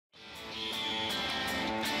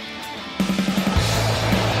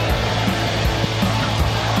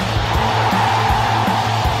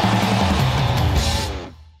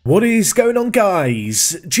What is going on,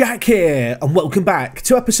 guys? Jack here, and welcome back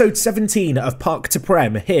to episode 17 of Park to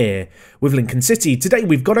Prem here with Lincoln City. Today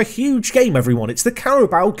we've got a huge game, everyone. It's the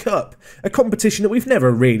Carabao Cup, a competition that we've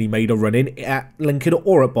never really made a run in at Lincoln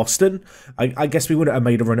or at Boston. I guess we wouldn't have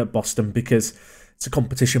made a run at Boston because it's a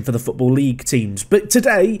competition for the Football League teams. But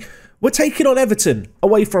today, we're taking on Everton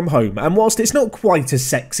away from home, and whilst it's not quite as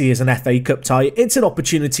sexy as an FA Cup tie, it's an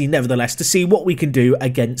opportunity nevertheless to see what we can do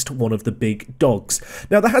against one of the big dogs.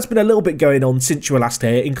 Now, there has been a little bit going on since you were last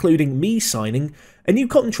here, including me signing a new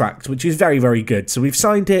contract, which is very, very good. So we've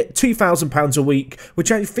signed it, £2,000 a week,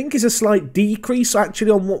 which I think is a slight decrease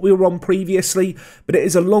actually on what we were on previously, but it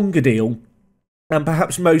is a longer deal. And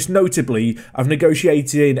perhaps most notably, I've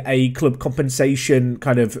negotiated a club compensation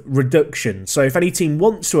kind of reduction. So if any team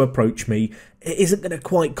wants to approach me, it isn't going to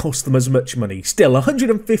quite cost them as much money. Still,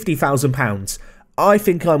 £150,000. I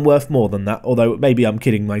think I'm worth more than that, although maybe I'm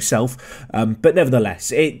kidding myself. But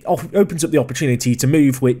nevertheless, it opens up the opportunity to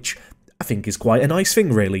move, which I think is quite a nice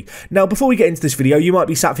thing, really. Now, before we get into this video, you might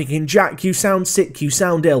be sat thinking, Jack, you sound sick, you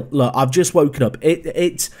sound ill. Look, I've just woken up.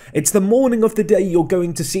 It's the morning of the day you're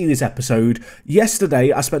going to see this episode.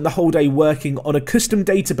 Yesterday, I spent the whole day working on a custom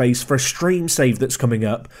database for a stream save that's coming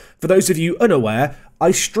up. For those of you unaware,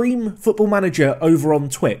 I stream Football Manager over on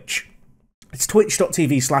Twitch. It's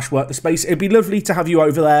twitch.tv/WorkTheSpace. It'd be lovely to have you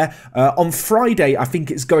over there. On Friday, I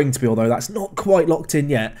think it's going to be, although that's not quite locked in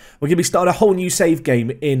yet. We're going to be starting a whole new save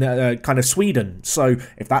game in kind of Sweden. So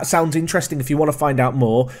if that sounds interesting, if you want to find out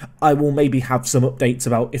more, I will maybe have some updates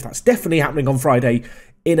about if that's definitely happening on Friday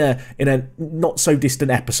in a not so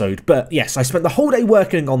distant episode. But yes, I spent the whole day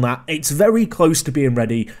working on that. It's very close to being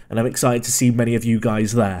ready, and I'm excited to see many of you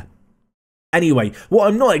guys there. Anyway, what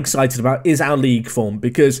I'm not excited about is our league form,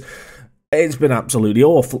 because it's been absolutely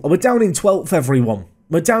awful. We're down in 12th, everyone.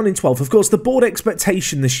 We're down in 12th. Of course, the board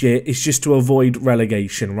expectation this year is just to avoid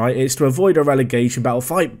relegation, right? It's to avoid a relegation battle,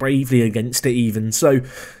 fight bravely against it even. So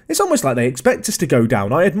it's almost like they expect us to go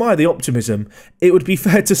down. I admire the optimism. It would be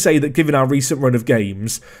fair to say that given our recent run of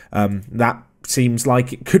games, that seems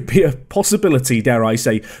like it could be a possibility, dare I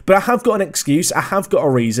say. But I have got an excuse, I have got a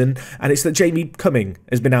reason, and it's that Jamie Cumming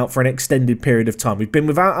has been out for an extended period of time. We've been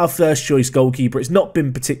without our first choice goalkeeper. It's not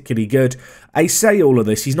been particularly good. I say all of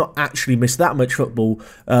this, he's not actually missed that much football,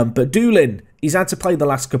 but Doolin, he's had to play the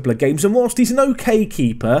last couple of games, and whilst he's an okay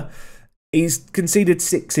keeper, he's conceded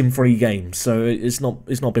 6 in 3 games, so it's not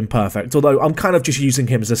been perfect, although I'm kind of just using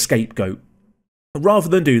him as a scapegoat. Rather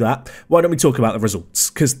than do that, why don't we talk about the results?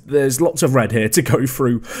 Because there's lots of red here to go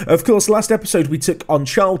through. Of course, last episode we took on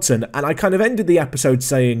Charlton, and I kind of ended the episode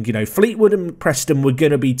saying, you know, Fleetwood and Preston were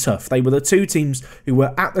going to be tough. They were the two teams who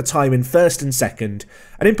were at the time in first and second.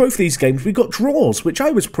 And in both these games, we got draws, which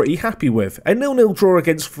I was pretty happy with. A 0-0 draw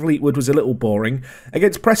against Fleetwood was a little boring.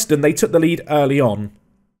 Against Preston, they took the lead early on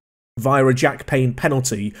via a Jack Payne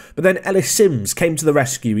penalty, but then Ellis Sims came to the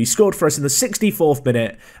rescue. He scored for us in the 64th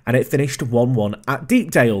minute, and it finished 1-1 at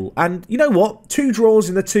Deepdale. And you know what? 2 draws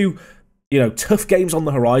in the 2, tough games on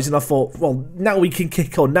the horizon. I thought, well, now we can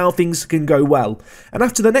kick on. Now things can go well. And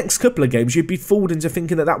after the next couple of games, you'd be fooled into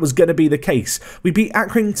thinking that that was going to be the case. We beat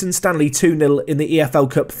Accrington Stanley 2-0 in the EFL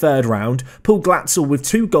Cup 3rd round. Paul Glatzel with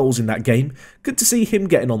 2 goals in that game. Good to see him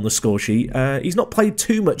getting on the score sheet. He's not played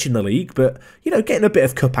too much in the league, but, getting a bit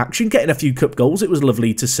of cup action, getting a few cup goals, it was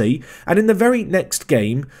lovely to see. And in the very next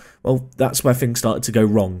game, well, that's where things started to go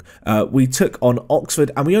wrong. We took on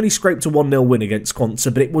Oxford, and we only scraped a 1-0 win against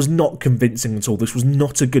Quanta, but it was not convincing at all. This was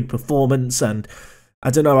not a good performance, and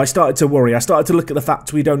I don't know, I started to worry. I started to look at the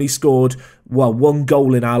fact we'd only scored, 1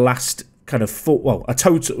 goal in our last kind of a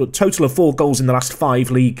total of 4 goals in the last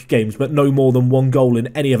 5 league games, but no more than 1 goal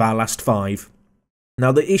in any of our last 5.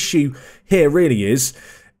 Now, the issue here really is,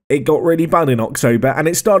 it got really bad in October, and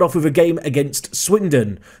it started off with a game against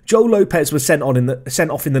Swindon. Joel Lopez was sent off in the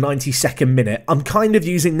 92nd minute. I'm kind of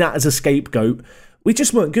using that as a scapegoat. We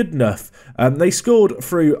just weren't good enough. They scored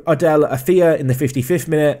through Adel Afia in the 55th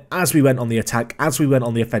minute, as we went on the attack, as we went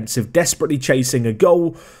on the offensive, desperately chasing a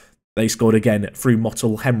goal. They scored again through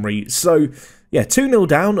Mottle Henry. So, yeah, 2-0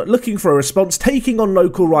 down, looking for a response, taking on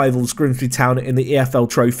local rivals Grimsby Town in the EFL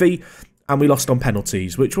Trophy, and we lost on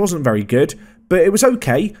penalties, which wasn't very good. But it was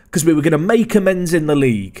okay, because we were going to make amends in the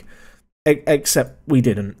league. Except we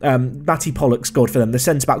didn't. Matty Pollock scored for them. The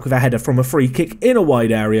centre-back with a header from a free kick in a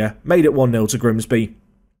wide area. Made it 1-0 to Grimsby.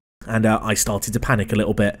 And I started to panic a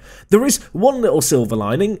little bit. There is one little silver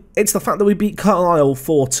lining. It's the fact that we beat Carlisle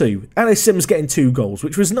 4-2. Ellis Sims getting 2 goals,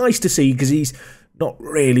 which was nice to see, because he's not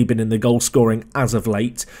really been in the goal scoring as of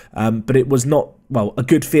late. But it was not, well, a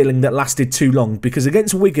good feeling that lasted too long. Because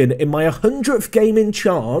against Wigan, in my 100th game in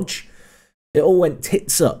charge, it all went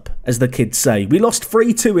tits up, as the kids say. We lost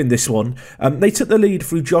 3-2 in this one. They took the lead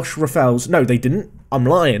through Josh Raffel's... No, they didn't. I'm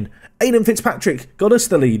lying. Aidan Fitzpatrick got us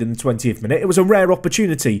the lead in the 20th minute. It was a rare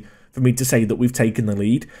opportunity for me to say that we've taken the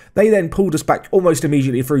lead. They then pulled us back almost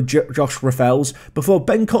immediately through Josh Raffel's before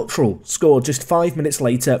Ben Cottrell scored just 5 minutes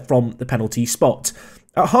later from the penalty spot.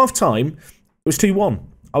 At half-time, it was 2-1.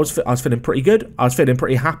 I was feeling pretty good. I was feeling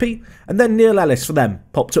pretty happy. And then Neil Ellis for them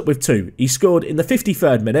popped up with 2. He scored in the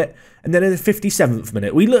 53rd minute and then in the 57th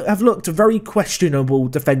minute. We have looked very questionable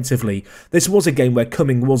defensively. This was a game where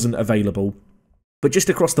Cumming wasn't available. But just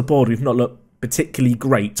across the board, we've not looked particularly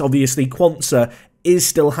great. Obviously, Quansah is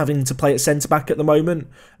still having to play at centre-back at the moment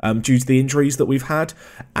due to the injuries that we've had.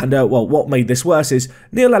 And, well, what made this worse is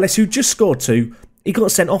Neil Ellis, who just scored 2, he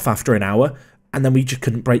got sent off after an hour. And then we just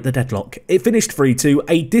couldn't break the deadlock. It finished 3-2,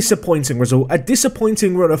 a disappointing result, a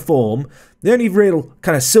disappointing run of form. The only real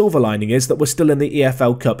kind of silver lining is that we're still in the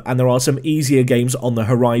EFL Cup and there are some easier games on the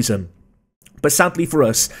horizon. But sadly for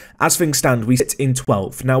us, as things stand, we sit in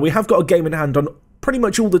 12th. Now, we have got a game in hand on pretty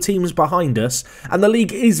much all the teams behind us, and the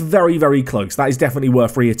league is very, very close. That is definitely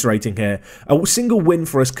worth reiterating here. A single win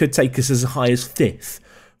for us could take us as high as 5th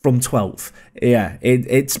from 12th. Yeah,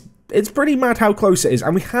 it's pretty mad how close it is,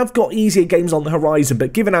 and we have got easier games on the horizon,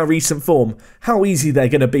 but given our recent form, how easy they're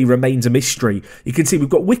going to be remains a mystery. You can see we've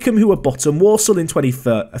got Wickham, who are bottom, Walsall in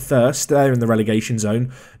 21st, they're in the relegation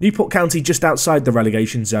zone, Newport County just outside the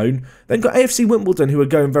relegation zone, then got AFC Wimbledon, who are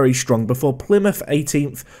going very strong, before Plymouth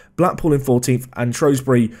 18th, Blackpool in 14th, and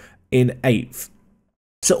Shrewsbury in 8th.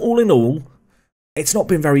 So all in all, it's not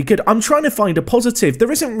been very good. I'm trying to find a positive.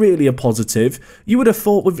 There isn't really a positive. You would have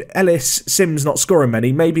thought with Ellis Sims not scoring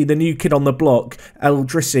many, maybe the new kid on the block,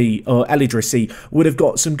 Eldrissi would have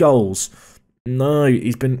got some goals. No,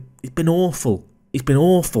 he's been awful. He's been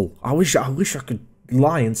awful. I wish I could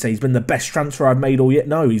lie and say he's been the best transfer I've made all yet.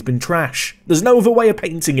 No, he's been trash. There's no other way of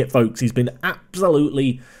painting it, folks. He's been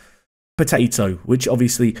absolutely potato, which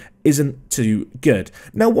obviously isn't too good.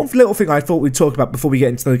 Now, one little thing I thought we'd talk about before we get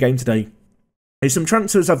into the game today is some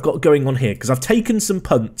transfers I've got going on here, because I've taken some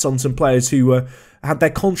punts on some players who had their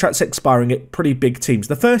contracts expiring at pretty big teams.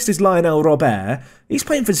 The first is Lionel Robert. He's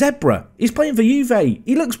playing for Zebra. He's playing for Juve.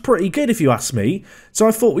 He looks pretty good, if you ask me. So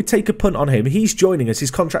I thought we'd take a punt on him. He's joining us. His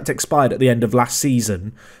contract expired at the end of last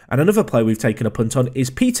season. And another player we've taken a punt on is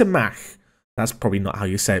Peter Mach. That's probably not how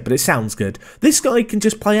you say it, but it sounds good. This guy can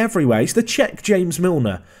just play everywhere. He's the Czech James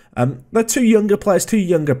Milner. They're 2 younger players, 2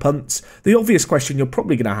 younger punts. The obvious question you're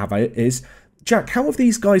probably going to have is, Jack, how have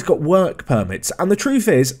these guys got work permits? And the truth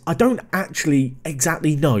is, I don't actually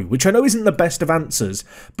exactly know, which I know isn't the best of answers,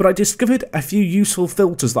 but I discovered a few useful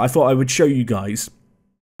filters that I thought I would show you guys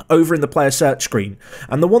over in the player search screen.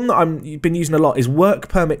 And the one that I've been using a lot is work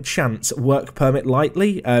permit chance, work permit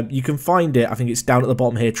likely. You can find it, I think it's down at the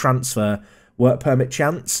bottom here, transfer, work permit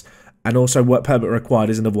chance. And also work permit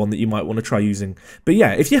required is another one that you might want to try using. But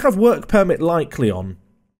yeah, if you have work permit likely on,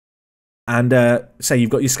 and say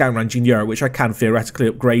you've got your scout ranking Euro, which I can theoretically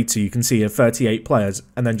upgrade to, you can see here 38 players,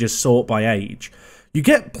 and then just sort by age. You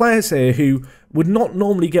get players here who would not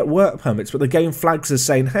normally get work permits, but the game flags as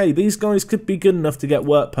saying, hey, these guys could be good enough to get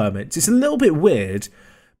work permits. It's a little bit weird,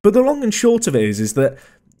 but the long and short of it is that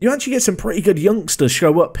you actually get some pretty good youngsters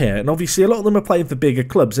show up here, and obviously a lot of them are playing for bigger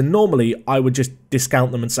clubs, and normally I would just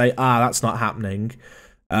discount them and say, that's not happening,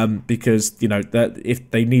 because, you know, that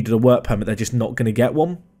if they needed a work permit, they're just not going to get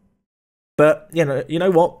one. But, you know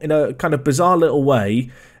what, in a kind of bizarre little way,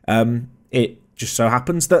 it just so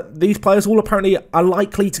happens that these players all apparently are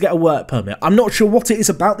likely to get a work permit. I'm not sure what it is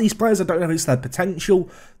about these players. I don't know if it's their potential,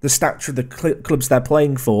 the stature of the clubs they're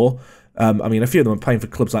playing for. I mean, a few of them are playing for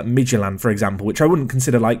clubs like Midtjylland, for example, which I wouldn't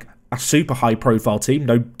consider like a super high-profile team.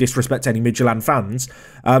 No disrespect to any Midtjylland fans.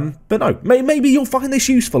 But no, maybe you'll find this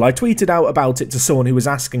useful. I tweeted out about it to someone who was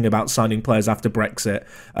asking about signing players after Brexit.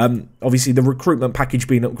 Obviously, the recruitment package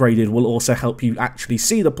being upgraded will also help you actually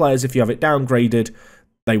see the players. If you have it downgraded,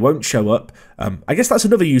 they won't show up. I guess that's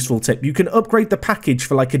another useful tip. You can upgrade the package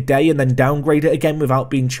for like a day and then downgrade it again without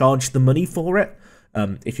being charged the money for it.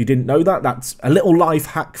 If you didn't know that, that's a little life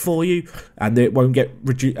hack for you, and it won't get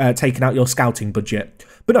taken out your scouting budget.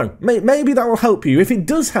 But no, maybe that will help you. If it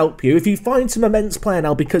does help you, if you find some immense player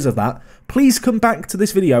now because of that, please come back to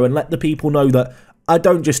this video and let the people know that I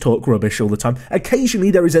don't just talk rubbish all the time.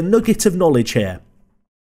 Occasionally there is a nugget of knowledge here.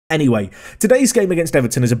 Anyway, today's game against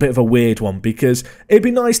Everton is a bit of a weird one because it'd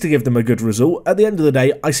be nice to give them a good result. At the end of the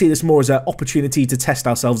day, I see this more as an opportunity to test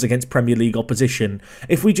ourselves against Premier League opposition.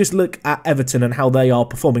 If we just look at Everton and how they are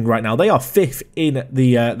performing right now, they are 5th in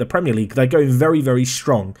the Premier League. They're going very, very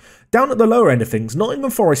strong. Down at the lower end of things,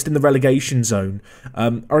 Nottingham Forest in the relegation zone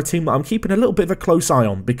are a team that I'm keeping a little bit of a close eye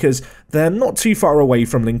on because they're not too far away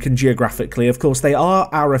from Lincoln geographically. Of course, they are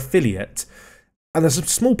our affiliate. And there's a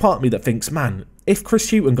small part of me that thinks, man, if Chris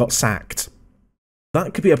Hughton got sacked,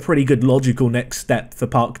 that could be a pretty good logical next step for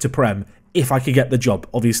Park to Prem if I could get the job.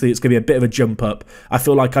 Obviously, it's going to be a bit of a jump up. I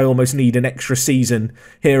feel like I almost need an extra season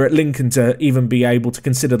here at Lincoln to even be able to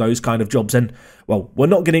consider those kind of jobs. And, well, we're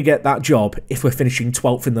not going to get that job if we're finishing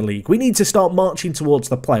 12th in the league. We need to start marching towards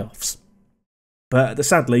the playoffs. But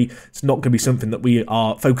sadly, it's not going to be something that we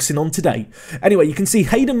are focusing on today. Anyway, you can see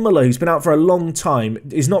Hayden Muller, who's been out for a long time,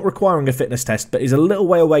 is not requiring a fitness test, but is a little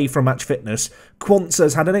way away from match fitness.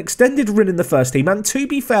 Quansah's had an extended run in the first team, and to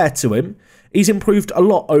be fair to him, he's improved a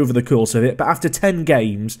lot over the course of it. But after 10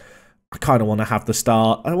 games, I kind of want to have the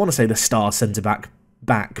star, I want to say the star centre-back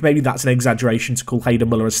back. Maybe that's an exaggeration to call Hayden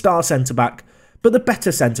Muller a star centre-back, but the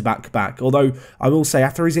better centre-back back. Although, I will say,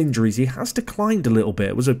 after his injuries, he has declined a little bit.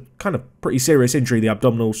 It was a kind of pretty serious injury, the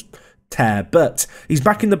abdominal tear. But he's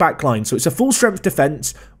back in the back line, so it's a full-strength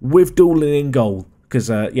defence with Doolan in goal. Because,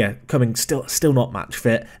 yeah, Cummings still not match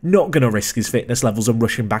fit. Not going to risk his fitness levels and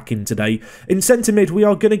rush him back in today. In centre mid, we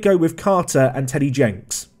are going to go with Carter and Teddy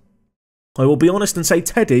Jenks. I will be honest and say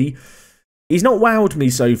Teddy, he's not wowed me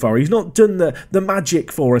so far. He's not done the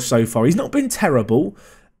magic for us so far. He's not been terrible.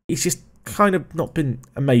 He's just kind of not been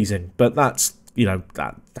amazing, but that's, you know,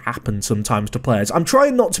 that happens sometimes to players. I'm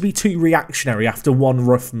trying not to be too reactionary after one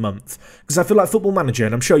rough month, because I feel like Football Manager,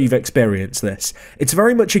 and I'm sure you've experienced this, it's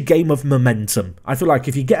very much a game of momentum. I feel like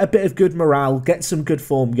if you get a bit of good morale, get some good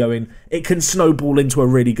form going, it can snowball into a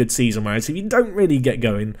really good season, whereas if you don't really get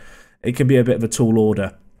going, it can be a bit of a tall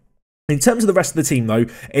order. In terms of the rest of the team, though,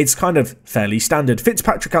 it's kind of fairly standard.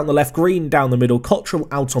 Fitzpatrick out on the left, Green down the middle, Cottrell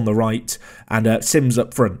out on the right, and Sims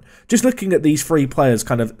up front. Just looking at these three players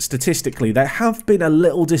kind of statistically, they have been a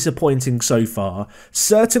little disappointing so far.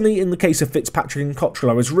 Certainly in the case of Fitzpatrick and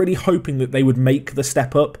Cottrell, I was really hoping that they would make the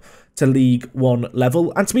step up to League One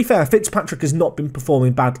level. And to be fair, Fitzpatrick has not been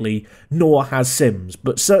performing badly, nor has Sims.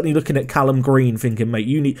 But certainly looking at Callum Green, thinking, mate,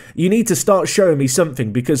 you need to start showing me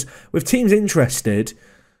something, because with teams interested,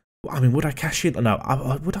 I mean, would I cash in?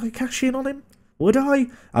 No, would I cash in on him? Would I?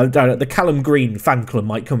 I don't know. The Callum Green fan club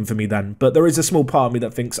might come for me then, but there is a small part of me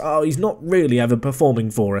that thinks, oh, he's not really ever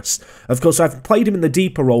performing for us. Of course, I've played him in the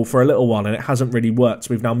deeper role for a little while, and it hasn't really worked,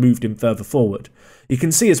 so we've now moved him further forward. You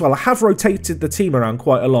can see as well, I have rotated the team around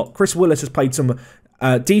quite a lot. Chris Willis has played some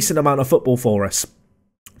decent amount of football for us.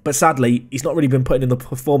 But sadly, he's not really been putting in the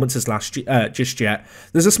performances just yet.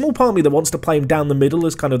 There's a small part of me that wants to play him down the middle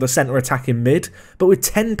as kind of the centre attacking mid. But with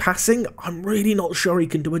 10 passing, I'm really not sure he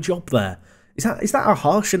can do a job there. Is that a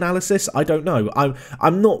harsh analysis? I don't know.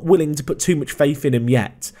 I'm not willing to put too much faith in him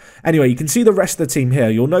yet. Anyway, you can see the rest of the team here.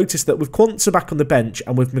 You'll notice that with Quansah back on the bench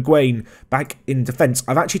and with McGuane back in defence,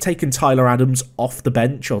 I've actually taken Tyler Addams off the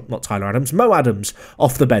bench, or not Tyler Addams, Mo Adams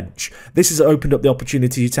off the bench. This has opened up the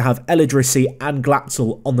opportunity to have El Idrissi and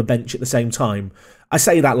Glatzel on the bench at the same time. I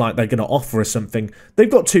say that like they're going to offer us something.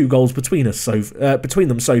 They've got 2 goals between them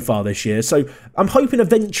so far this year, so I'm hoping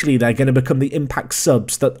eventually they're going to become the impact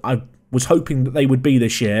subs that I was hoping that they would be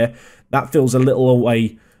this year. That feels a little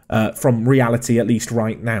away from reality, at least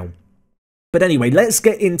right now. But anyway, let's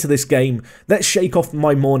get into this game. Let's shake off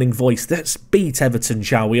my morning voice. Let's beat Everton,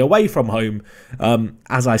 shall we? Away from home.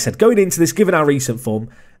 As I said, going into this, given our recent form,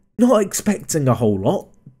 not expecting a whole lot,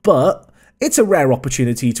 but it's a rare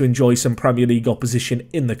opportunity to enjoy some Premier League opposition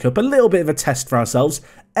in the Cup. A little bit of a test for ourselves.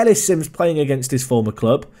 Ellis Sims playing against his former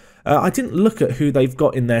club. I didn't look at who they've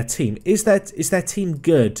got in their team. Is their team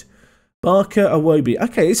good? Barker, Iwobi.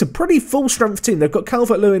 Okay, it's a pretty full-strength team. They've got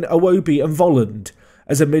Calvert-Lewin, Iwobi and Volland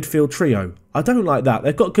as a midfield trio. I don't like that.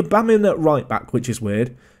 They've got Gbamin at right-back, which is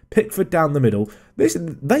weird. Pickford down the middle.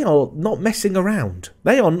 They are not messing around.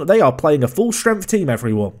 They are playing a full-strength team,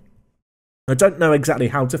 everyone. I don't know exactly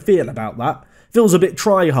how to feel about that. Feels a bit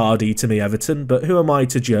try-hardy to me, Everton, but who am I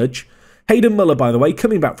to judge? Hayden Muller, by the way,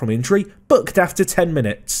 coming back from injury, booked after 10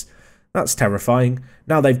 minutes. That's terrifying.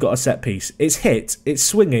 Now they've got a set piece. It's hit. It's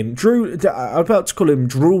swinging. I'm about to call him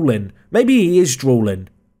drooling. Maybe he is drooling.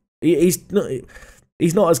 He's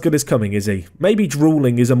not as good as Cumming, is he? Maybe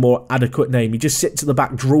drooling is a more adequate name. He just sits at the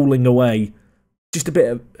back drooling away. Just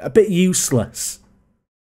a bit useless.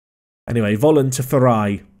 Anyway, Volland to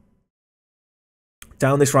Farai.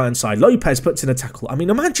 Down this right-hand side. Lopez puts in a tackle. I mean,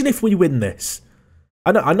 imagine if we win this.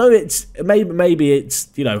 I know it's maybe it's,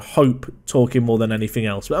 you know, hope talking more than anything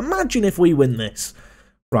else. But imagine if we win this.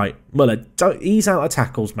 Right, Muller, don't ease out of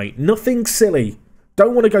tackles, mate. Nothing silly.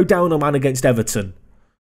 Don't want to go down a man against Everton.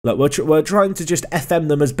 Look, we're trying to just FM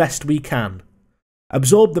them as best we can.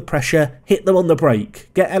 Absorb the pressure, hit them on the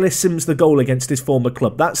break. Get Ellis Sims the goal against his former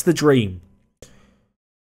club. That's the dream.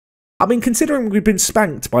 I mean, considering we've been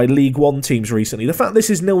spanked by League One teams recently, the fact this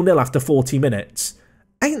is 0-0 after 40 minutes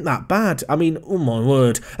ain't that bad. I mean, oh my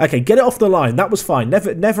word. Okay, get it off the line. That was fine.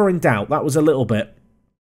 Never in doubt. That was a little bit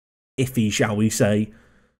iffy, shall we say.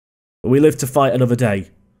 But we live to fight another day.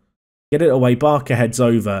 Get it away. Barker heads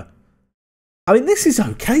over. I mean, this is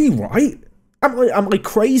okay, right? Am I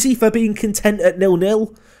crazy for being content at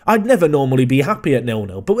 0-0? I'd never normally be happy at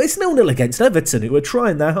 0-0, but it's 0-0 against Everton, who are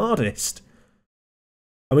trying their hardest.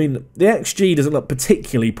 I mean, the XG doesn't look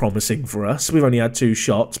particularly promising for us. We've only had 2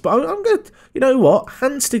 shots, but I'm going to, you know what?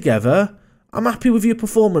 Hands together. I'm happy with your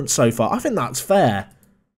performance so far. I think that's fair.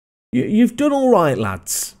 You've done all right,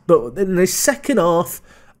 lads. But in the second half,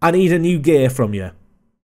 I need a new gear from you.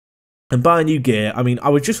 And by a new gear, I mean, I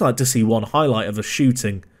would just like to see one highlight of us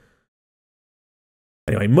shooting.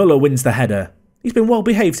 Anyway, Muller wins the header. He's been well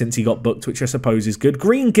behaved since he got booked, which I suppose is good.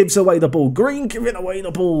 Green gives away the ball. Green giving away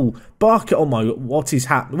the ball. Barker, oh my, what is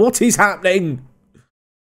happening?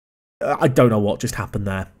 I don't know what just happened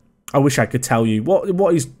there. I wish I could tell you.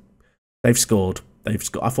 What is... They've scored. They've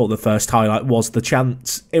scored. I thought the first highlight was the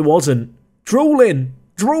chance. It wasn't. Drooling,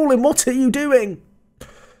 what are you doing?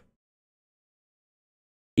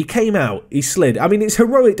 He came out. He slid. I mean, it's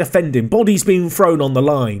heroic defending. Body's being thrown on the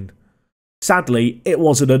line. Sadly, it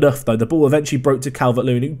wasn't enough, though. The ball eventually broke to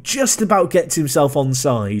Calvert-Lewin, who just about gets himself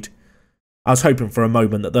onside. I was hoping for a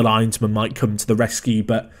moment that the linesman might come to the rescue,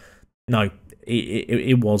 but no,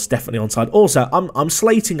 it was definitely onside. Also, I'm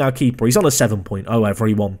slating our keeper. He's on a 7.0,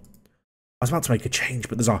 everyone. I was about to make a change,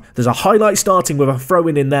 but there's a highlight starting with a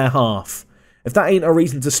throw-in in their half. If that ain't a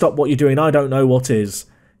reason to stop what you're doing, I don't know what is.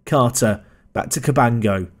 Carter, back to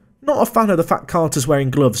Cabango. Not a fan of the fact Carter's wearing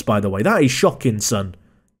gloves, by the way. That is shocking, son.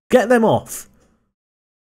 Get them off.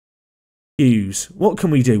 Hughes. What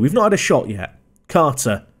can we do? We've not had a shot yet.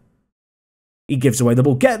 Carter. He gives away the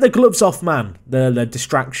ball. Get the gloves off, man. The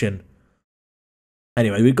distraction.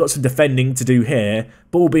 Anyway, we've got some defending to do here.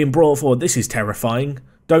 Ball being brought forward. This is terrifying.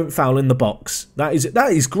 Don't foul in the box. That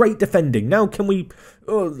is great defending. Now can we...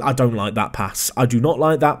 Oh, I don't like that pass. I do not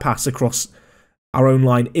like that pass across our own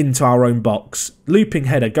line into our own box. Looping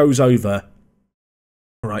header goes over.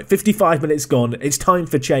 Right, 55 minutes gone. It's time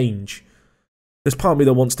for change. There's part of me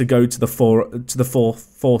that wants to go to the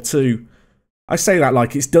 4-4-2. I say that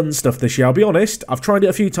like it's done stuff this year. I'll be honest, I've tried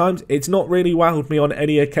it a few times. It's not really wowed me on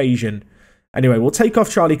any occasion. Anyway, we'll take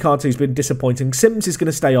off Charlie Carter, who's been disappointing. Sims is going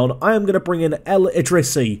to stay on. I am going to bring in El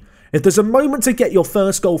Idrissi. If there's a moment to get your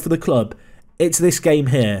first goal for the club, it's this game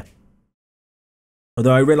here.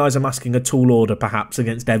 Although I realise I'm asking a tall order, perhaps,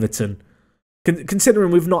 against Everton.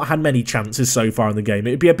 Considering we've not had many chances so far in the game,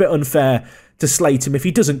 it would be a bit unfair to slate him if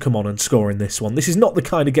he doesn't come on and score in this one. This is not the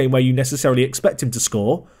kind of game where you necessarily expect him to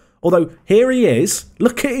score. Although, here he is.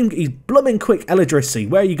 Look at him. He's blooming quick. El Idrissi.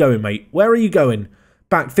 Where are you going, mate? Where are you going?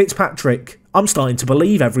 Back Fitzpatrick. I'm starting to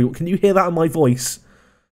believe everyone. Can you hear that in my voice?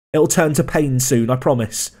 It'll turn to pain soon, I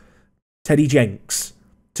promise. Teddy Jenks.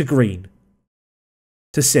 To Green.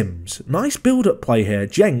 To Sims. Nice build-up play here.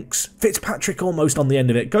 Jenks. Fitzpatrick almost on the end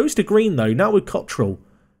of it. Goes to Green, though. Now with Cottrell.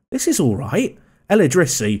 This is all right. El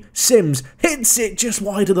Idrissi. Sims hits it just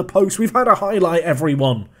wide of the post. We've had a highlight,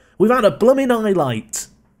 everyone. We've had a blooming highlight.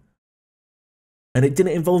 And it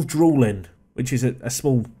didn't involve drooling, which is a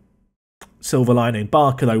small silver lining.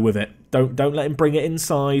 Barker, though, with it. Don't let him bring it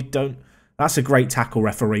inside. Don't. That's a great tackle,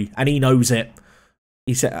 referee. And he knows it.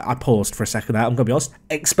 He said, I paused for a second there, I'm going to be honest.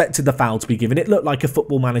 Expected the foul to be given. It looked like a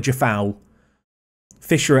Football Manager foul.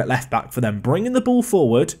 Fisher at left back for them. Bringing the ball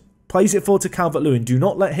forward. Plays it forward to Calvert-Lewin. Do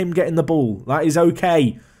not let him get in the ball. That is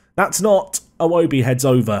okay. That's not. Iwobi heads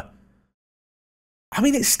over. I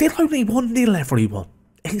mean, it's still only 1-0, everyone.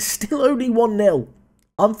 It's still only 1-0.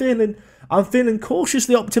 I'm feeling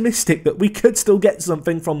cautiously optimistic that we could still get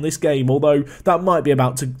something from this game, although that might be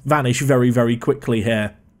about to vanish very, very quickly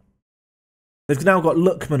here. They've now got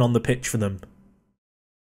Lookman on the pitch for them.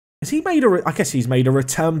 Has he made I guess he's made a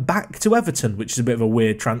return back to Everton, which is a bit of a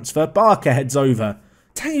weird transfer. Barker heads over.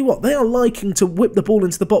 Tell you what, they are liking to whip the ball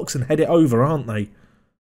into the box and head it over, aren't they?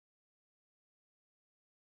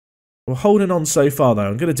 We're holding on so far, though.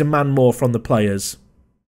 I'm going to demand more from the players.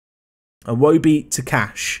 Iwobi to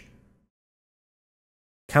Cash.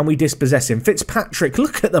 Can we dispossess him? Fitzpatrick,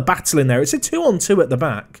 look at the battle in there. It's a 2-on-2 at the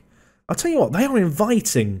back. I'll tell you what, they are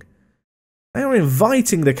inviting. They are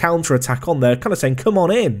inviting the counter-attack on there, kind of saying, come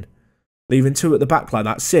on in. Leaving 2 at the back like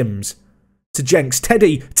that. Sims. To Jenks.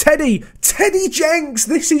 Teddy Jenks,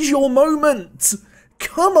 this is your moment.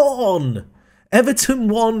 Come on. Everton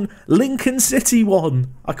 1, Lincoln City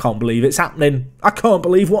 1. I can't believe it's happening. I can't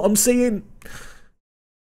believe what I'm seeing.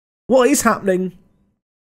 What is happening?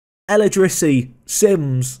 El Idrissi,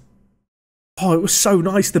 Sims. Oh, it was so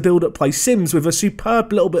nice, the build-up play. Sims with a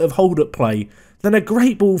superb little bit of hold-up play. Then a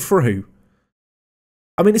great ball through.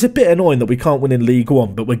 I mean, it's a bit annoying that we can't win in League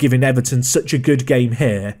One, but we're giving Everton such a good game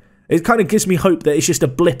here. It kind of gives me hope that it's just a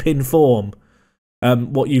blip in form.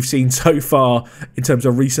 What you've seen so far in terms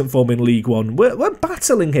of recent form in League One. We're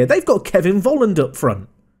battling here. They've got Kevin Volland up front.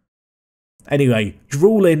 Anyway,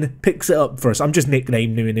 Drooling picks it up for us. I'm just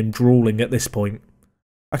nicknaming him Drooling at this point.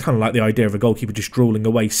 I kind of like the idea of a goalkeeper just drooling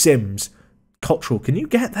away. Sims. Cottrell, can you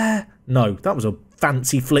get there? No, that was a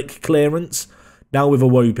fancy flick clearance. Now with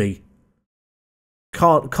Iwobi.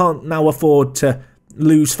 Can't now afford to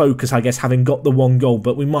lose focus, I guess, having got the 1 goal,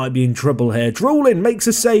 but we might be in trouble here. Drooling makes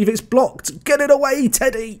a save. It's blocked. Get it away,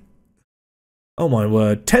 Teddy. Oh, my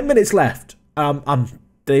word. 10 minutes left.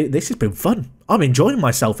 This has been fun. I'm enjoying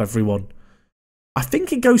myself, everyone. I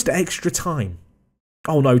think it goes to extra time.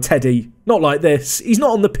 Oh, no, Teddy. Not like this. He's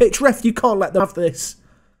not on the pitch. Ref, you can't let them have this.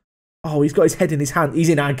 Oh, he's got his head in his hand. He's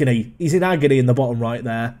in agony. He's in agony in the bottom right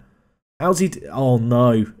there. How's he... Oh,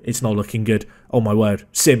 no. It's not looking good. Oh, my word.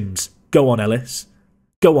 Sims. Go on, Ellis.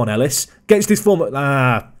 Go on, Ellis. Against this form...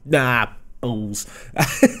 Balls.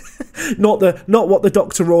 Not what the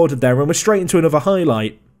doctor ordered there, and we're straight into another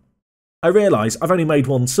highlight. I realise I've only made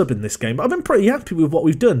 1 sub in this game, but I've been pretty happy with what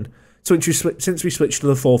we've done since we switched to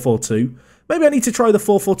the 4-4-2. Maybe I need to try the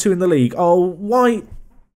 4-4-2 in the league. Oh, why?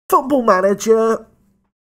 Football Manager.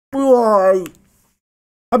 Why?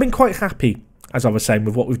 I've been quite happy, as I was saying,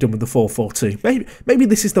 with what we've done with the 4-4-2. Maybe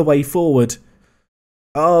this is the way forward.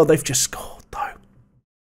 Oh, they've just scored, though.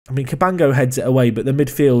 I mean, Cabango heads it away, but the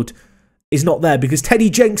midfield is not there because Teddy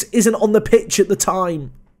Jenks isn't on the pitch at the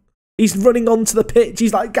time. He's running onto the pitch.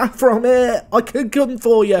 He's like, Gaffer, I'm here. I can come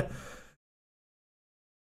for you.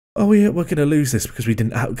 Oh, yeah, we're going to lose this because we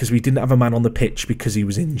didn't have a man on the pitch because he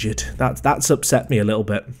was injured. That's upset me a little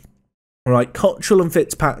bit. All right, Cottrell and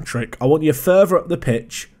Fitzpatrick, I want you further up the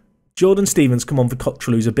pitch. Jordan Stevens, come on for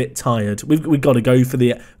Cottrell, who's a bit tired. We've got to go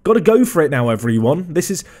for it now, everyone.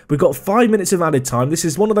 We've got 5 minutes of added time. This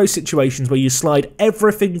is one of those situations where you slide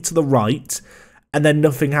everything to the right, and then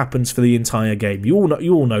nothing happens for the entire game. You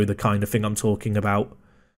all know the kind of thing I'm talking about.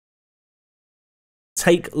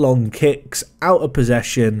 Take long kicks, out of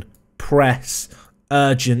possession, press,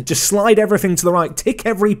 urgent. Just slide everything to the right. Tick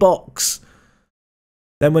every box.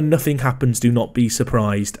 Then when nothing happens, do not be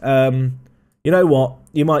surprised. You know what?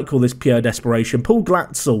 You might call this pure desperation. Paul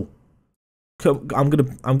Glatzel. I'm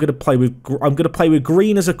gonna play with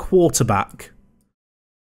Green as a quarterback.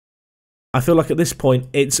 I feel like at this point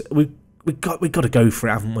we've got to go for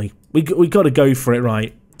it, haven't we? We got to go for it,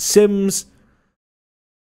 right? Sims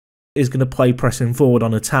is going to play pressing forward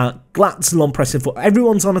on attack. Glatzel on pressing forward.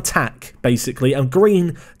 Everyone's on attack basically, and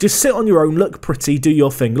Green, just sit on your own, look pretty, do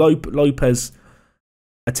your thing. Lopez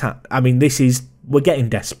attack. I mean, we're getting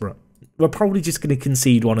desperate. We're probably just going to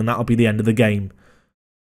concede one and that'll be the end of the game.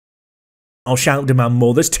 I'll shout demand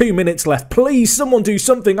more. There's 2 minutes left. Please, someone do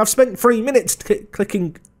something. I've spent 3 minutes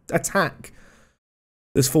clicking attack.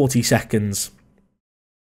 There's 40 seconds.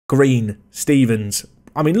 Green, Stevens.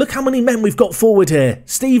 I mean, look how many men we've got forward here.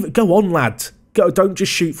 Steve, go on, lad. Go. Don't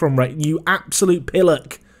just shoot from right. You absolute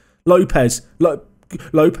pillock. Lopez. Oh,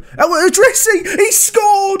 Idrissi! He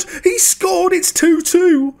scored! He scored! It's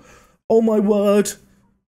 2-2. Oh, my word.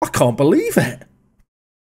 I can't believe it.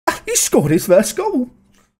 He scored his first goal.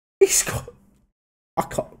 He scored. I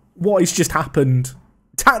can't. What has just happened?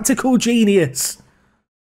 Tactical genius.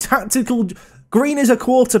 Green is a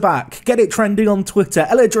quarterback. Get it trending on Twitter.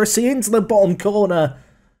 El Idrissi into the bottom corner.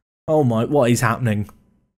 Oh my, what is happening?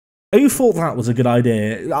 Who thought that was a good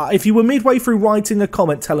idea? If you were midway through writing a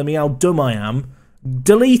comment telling me how dumb I am,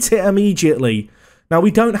 delete it immediately. Now, we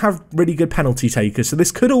don't have really good penalty takers, so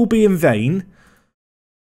this could all be in vain.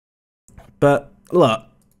 But look,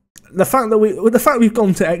 the fact we've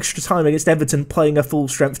gone to extra time against Everton playing a full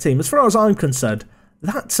strength team, as far as I'm concerned,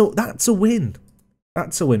 that's a win.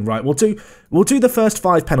 That's a win, right? We'll do the first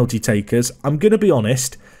 5 penalty takers. I'm gonna be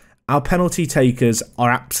honest, our penalty takers are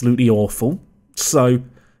absolutely awful. So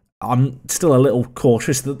I'm still a little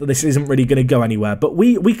cautious that this isn't really going to go anywhere. But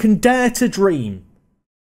we can dare to dream.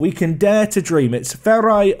 We can dare to dream. It's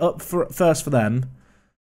Ferrari up first for them.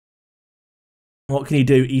 What can he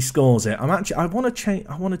do? He scores it. I want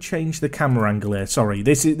to change the camera angle here. Sorry,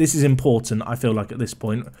 this is important. I feel like at this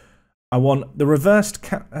point, I want the reversed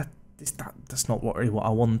that's not what I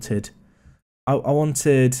wanted. I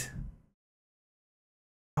wanted...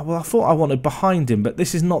 Well, I thought I wanted behind him, but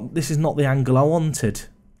this is not the angle I wanted.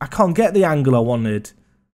 I can't get the angle I wanted.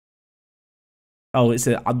 Oh, it's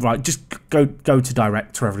right. Just go to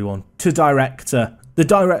director, everyone. To director.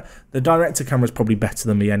 The director camera's probably better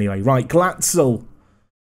than me anyway. Right, Glatzel.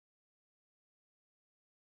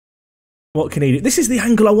 What can he do? This is the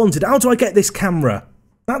angle I wanted. How do I get this camera?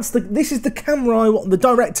 This is the camera I want. The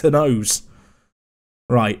director knows.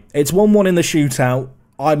 Right, it's 1-1 in the shootout.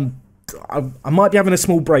 I might be having a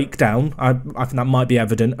small breakdown. I think that might be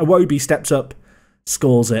evident. Iwobi steps up,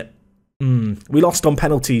 scores it. We lost on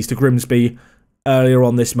penalties to Grimsby earlier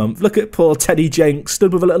on this month. Look at poor Teddy Jenks,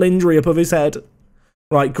 stood with a little injury above his head.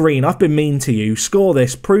 Right, Green, I've been mean to you. Score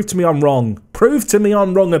this. Prove to me I'm wrong. Prove to me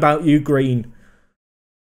I'm wrong about you, Green.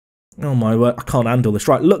 Oh my word, I can't handle this.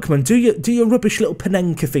 Right, Lookman, do your rubbish little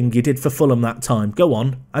Panenka thing you did for Fulham that time. Go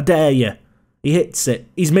on, I dare you. He hits it.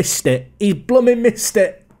 He's missed it. He's blooming missed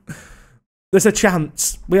it. There's a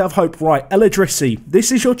chance. We have hope. Right, Eladrissi,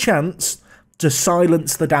 this is your chance to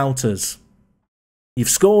silence the doubters. You've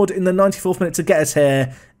scored in the 94th minute to get us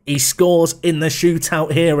here. He scores in the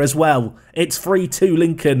shootout here as well. It's 3-2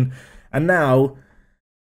 Lincoln. And now,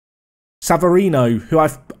 Savarino, who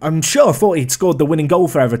I'm sure thought he'd scored the winning goal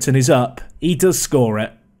for Everton, is up. He does score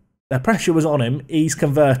it. The pressure was on him. He's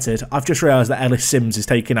converted. I've just realised that Ellis Sims is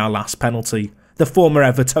taking our last penalty. The former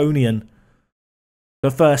Evertonian.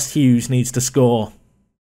 But first, Hughes needs to score.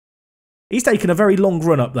 He's taken a very long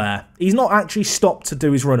run up there. He's not actually stopped to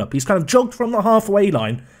do his run up. He's kind of jogged from the halfway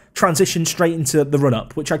line, transitioned straight into the run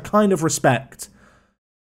up, which I kind of respect.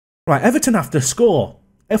 Right, Everton have to score.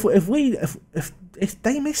 If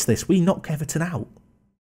they miss this, we knock Everton out.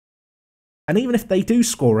 And even if they do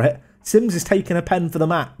score it, Sims is taking a pen for the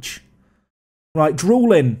match. Right,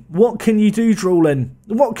 Droolin. What can you do, Droolin?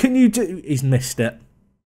 What can you do? He's missed it.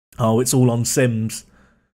 Oh, it's all on Sims.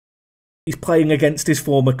 He's playing against his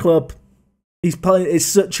former club. He's playing... It's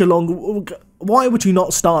such a long... Why would you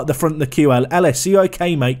not start at the front of the queue, Ellis? Are you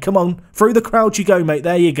okay, mate? Come on. Through the crowd you go, mate.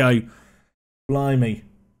 There you go. Blimey.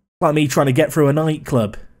 Like me trying to get through a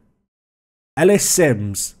nightclub. Ellis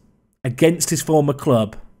Sims against his former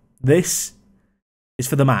club. This is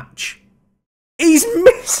for the match. He's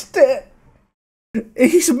missed it!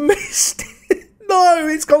 He's missed it! No,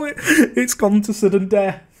 it's gone to sudden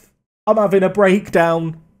death. I'm having a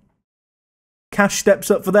breakdown. Cash steps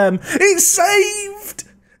up for them. It's saved!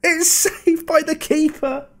 It's saved by the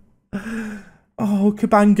keeper. Oh,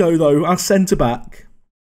 Cabango, though, our centre-back.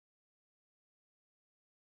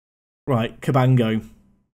 Right, Cabango.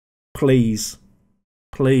 Please.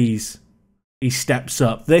 Please. He steps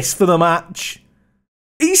up. This for the match.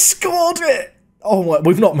 He scored it! Oh,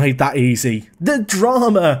 we've not made that easy. The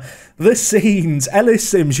drama. The scenes. Ellis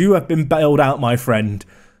Sims, you have been bailed out, my friend.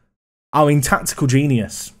 I mean, tactical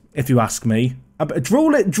genius, if you ask me.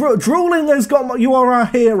 Drooling has got... You are our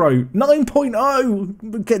hero.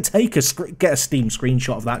 9.0. Get a Steam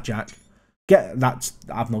screenshot of that, Jack.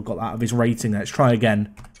 I've not got that of his rating. Let's try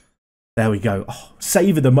again. There we go. Oh,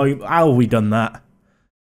 savour the moment. How have we done that?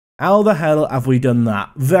 How the hell have we done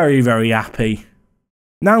that? Very, very happy.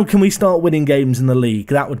 Now can we start winning games in the league?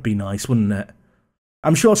 That would be nice, wouldn't it?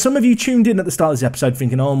 I'm sure some of you tuned in at the start of this episode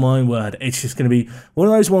thinking, oh my word, it's just going to be one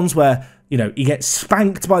of those ones where, you know, he gets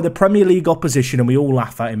spanked by the Premier League opposition and we all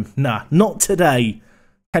laugh at him. Nah, not today.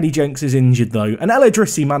 Teddy Jenks is injured though. And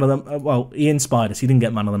Eladrissi, man of the... Well, he inspired us. He didn't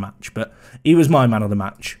get man of the match, but he was my man of the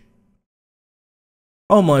match.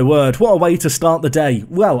 Oh my word, what a way to start the day.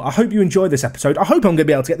 Well, I hope you enjoyed this episode. I hope I'm going to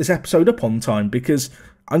be able to get this episode up on time because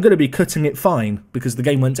I'm going to be cutting it fine because the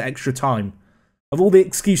game went to extra time. Of all the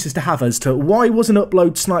excuses to have as to why was an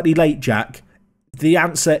upload slightly late, Jack, the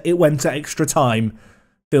answer, it went to extra time,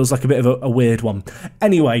 feels like a bit of a weird one.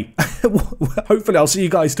 Anyway, hopefully I'll see you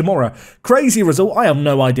guys tomorrow. Crazy result. I have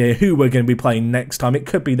no idea who we're going to be playing next time. It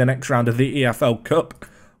could be the next round of the EFL Cup.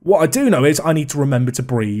 What I do know is I need to remember to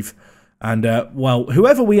breathe. And, well,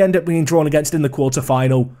 whoever we end up being drawn against in the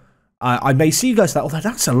quarterfinal, I may see you guys that, although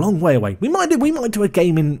that's a long way away. We might do a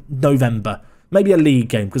game in November. Maybe a league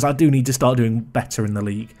game, because I do need to start doing better in the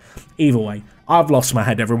league. Either way, I've lost my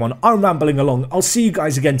head, everyone. I'm rambling along. I'll see you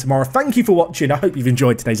guys again tomorrow. Thank you for watching. I hope you've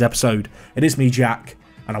enjoyed today's episode. It is me, Jack,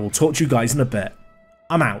 and I will talk to you guys in a bit.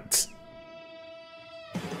 I'm out.